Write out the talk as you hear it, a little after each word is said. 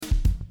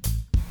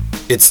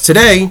It's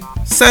today,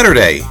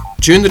 Saturday,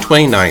 June the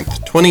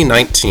 29th,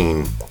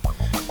 2019,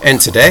 and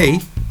today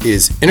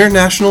is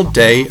International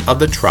Day of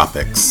the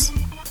Tropics.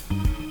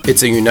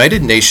 It's a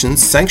United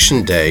Nations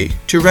sanctioned day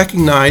to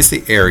recognize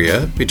the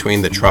area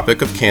between the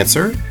Tropic of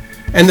Cancer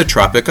and the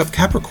Tropic of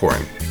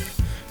Capricorn.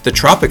 The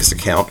tropics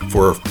account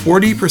for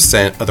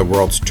 40% of the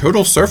world's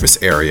total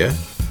surface area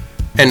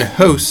and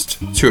host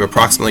to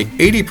approximately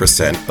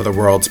 80% of the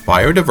world's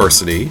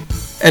biodiversity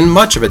and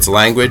much of its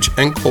language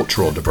and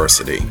cultural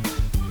diversity.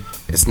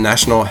 It's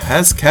National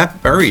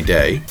Haskap Berry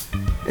Day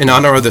in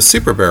honor of the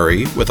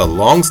superberry with a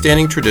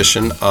long-standing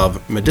tradition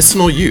of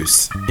medicinal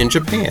use in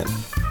Japan.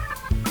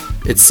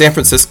 It's San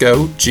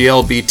Francisco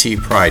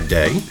GLBT Pride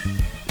Day,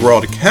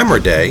 World Camera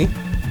Day,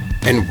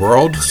 and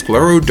World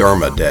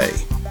Scleroderma Day,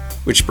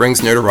 which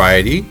brings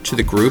notoriety to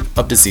the group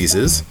of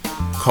diseases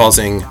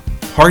causing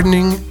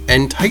hardening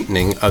and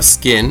tightening of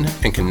skin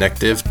and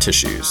connective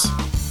tissues.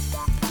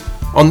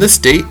 On this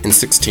date in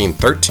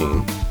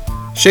 1613,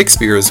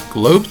 Shakespeare's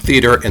Globe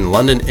Theatre in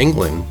London,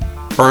 England,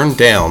 burned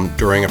down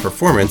during a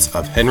performance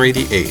of Henry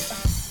VIII.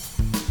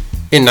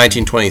 In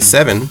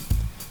 1927,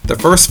 the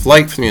first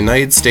flight from the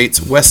United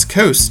States West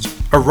Coast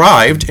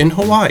arrived in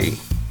Hawaii.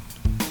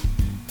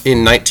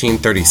 In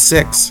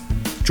 1936,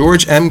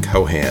 George M.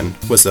 Cohan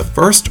was the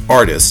first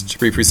artist to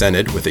be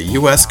presented with a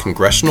U.S.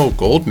 Congressional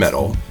Gold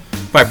Medal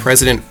by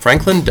President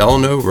Franklin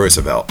Delano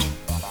Roosevelt.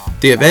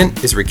 The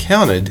event is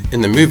recounted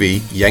in the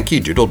movie Yankee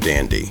Doodle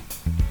Dandy.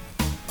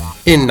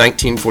 In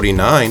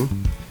 1949,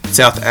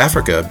 South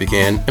Africa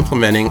began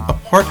implementing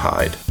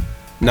apartheid,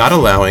 not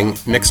allowing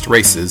mixed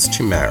races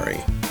to marry.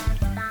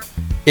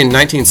 In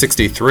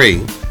 1963,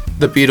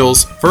 the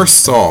Beatles'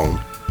 first song,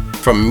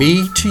 From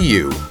Me to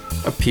You,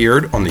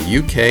 appeared on the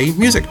UK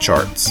music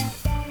charts.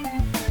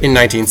 In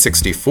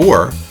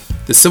 1964,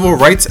 the Civil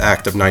Rights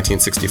Act of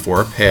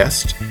 1964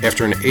 passed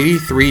after an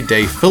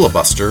 83-day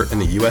filibuster in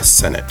the U.S.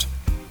 Senate.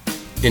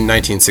 In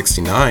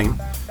 1969,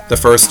 the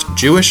first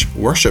Jewish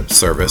worship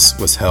service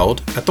was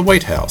held at the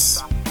White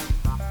House.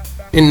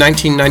 In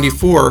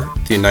 1994,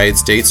 the United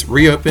States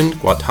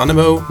reopened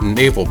Guantanamo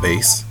Naval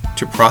Base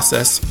to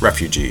process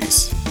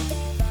refugees.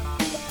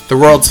 The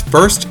world's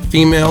first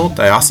female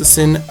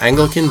diocesan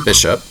Anglican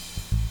bishop,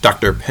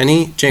 Dr.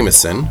 Penny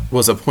Jameson,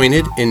 was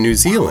appointed in New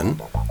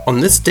Zealand on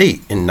this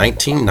date in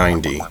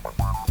 1990.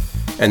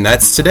 And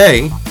that's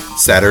today,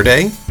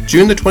 Saturday,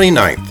 June the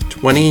 29th,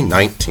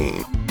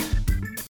 2019.